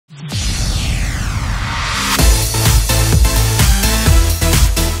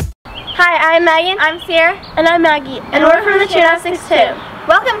Hi, I'm Maggie. I'm Ciera. And I'm Maggie. And we're from the Gymnastics too.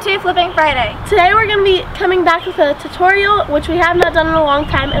 Welcome to Flipping Friday. Today we're going to be coming back with a tutorial, which we have not done in a long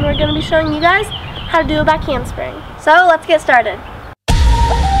time, and we're going to be showing you guys how to do a back handspring. So let's get started.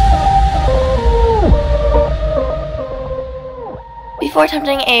 Before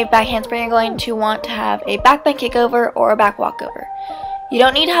attempting a back handspring, you're going to want to have a back bend kickover or a back walkover. You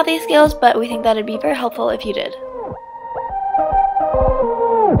don't need to have these skills, but we think that it'd be very helpful if you did.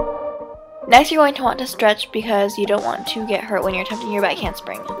 Next, you're going to want to stretch because you don't want to get hurt when you're attempting your back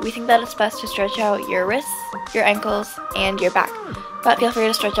handspring. We think that it's best to stretch out your wrists, your ankles, and your back, but feel free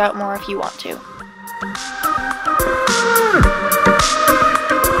to stretch out more if you want to.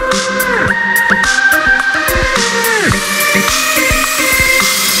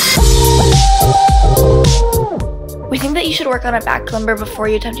 We think that you should work on a back limber before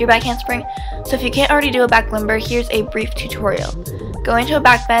you attempt your back handspring, so if you can't already do a back limber, here's a brief tutorial. Go into a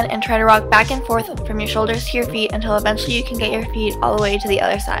back bend and try to rock back and forth from your shoulders to your feet until eventually you can get your feet all the way to the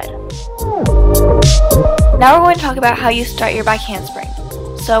other side. Now we're going to talk about how you start your back handspring.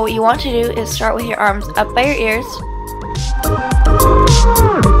 So what you want to do is start with your arms up by your ears.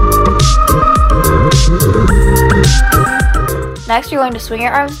 Next, you're going to swing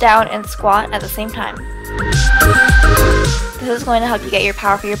your arms down and squat at the same time. This is going to help you get your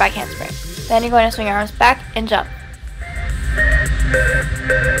power for your back handspring. Then you're going to swing your arms back and jump.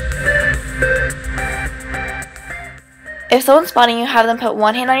 If someone's spotting you, have them put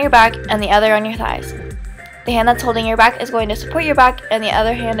one hand on your back and the other on your thighs. The hand that's holding your back is going to support your back and the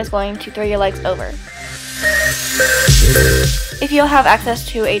other hand is going to throw your legs over. If you'll have access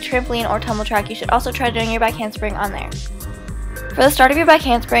to a trampoline or tumble track, you should also try doing your back handspring on there. For the start of your back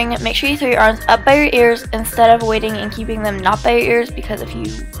handspring, make sure you throw your arms up by your ears instead of waiting and keeping them not by your ears, because if you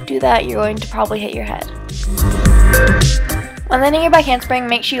do that, you're going to probably hit your head. When landing your back handspring,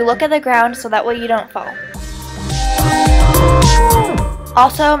 make sure you look at the ground so that way you don't fall.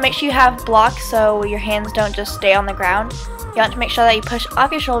 Also, make sure you have blocks so your hands don't just stay on the ground. You want to make sure that you push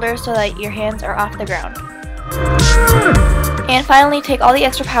off your shoulders so that your hands are off the ground. And finally, take all the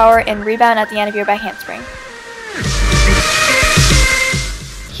extra power and rebound at the end of your back handspring.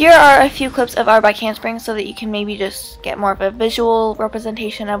 Here are a few clips of our back handspring so that you can maybe just get more of a visual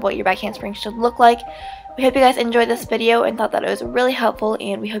representation of what your back handspring should look like. We hope you guys enjoyed this video and thought that it was really helpful,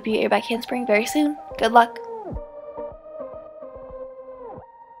 and we hope you get your back handspring very soon. Good luck!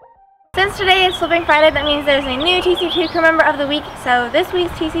 Since today is Flipping Friday, that means there's a new TC2 crew member of the week. So this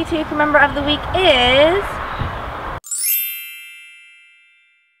week's TC2 crew member of the week is...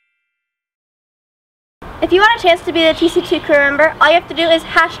 If you want a chance to be the TC2 crew member, all you have to do is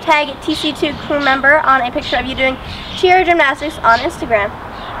hashtag TC2 crew member on a picture of you doing Ciera gymnastics on Instagram.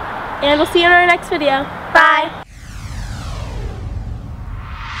 And we'll see you in our next video. Bye!